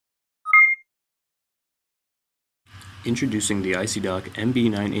Introducing the Icy Dock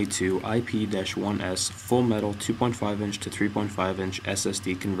MB982IP-1S full metal 2.5-inch to 3.5-inch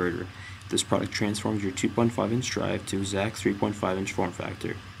SSD converter. This product transforms your 2.5-inch drive to exact 3.5-inch form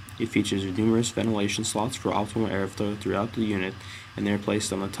factor. It features numerous ventilation slots for optimal airflow throughout the unit, and they are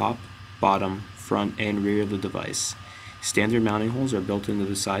placed on the top, bottom, front, and rear of the device. Standard mounting holes are built into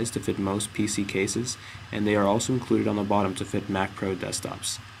the sides to fit most PC cases, and they are also included on the bottom to fit Mac Pro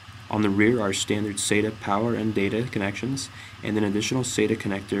desktops. On the rear are standard SATA power and data connections, and an additional SATA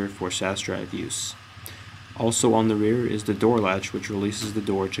connector for SAS drive use. Also on the rear is the door latch, which releases the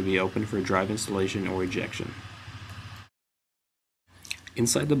door to be opened for drive installation or ejection.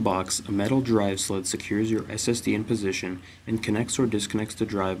 Inside the box, a metal drive sled secures your SSD in position and connects or disconnects the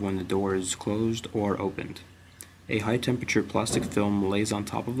drive when the door is closed or opened. A high-temperature plastic film lays on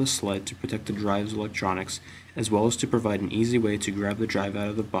top of the sled to protect the drive's electronics, as well as to provide an easy way to grab the drive out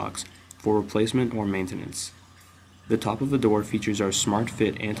of the box for replacement or maintenance. The top of the door features our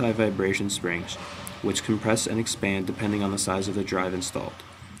SmartFit anti-vibration springs, which compress and expand depending on the size of the drive installed.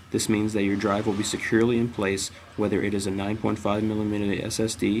 This means that your drive will be securely in place whether it is a 9.5mm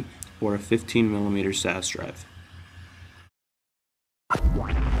SSD or a 15mm SAS drive.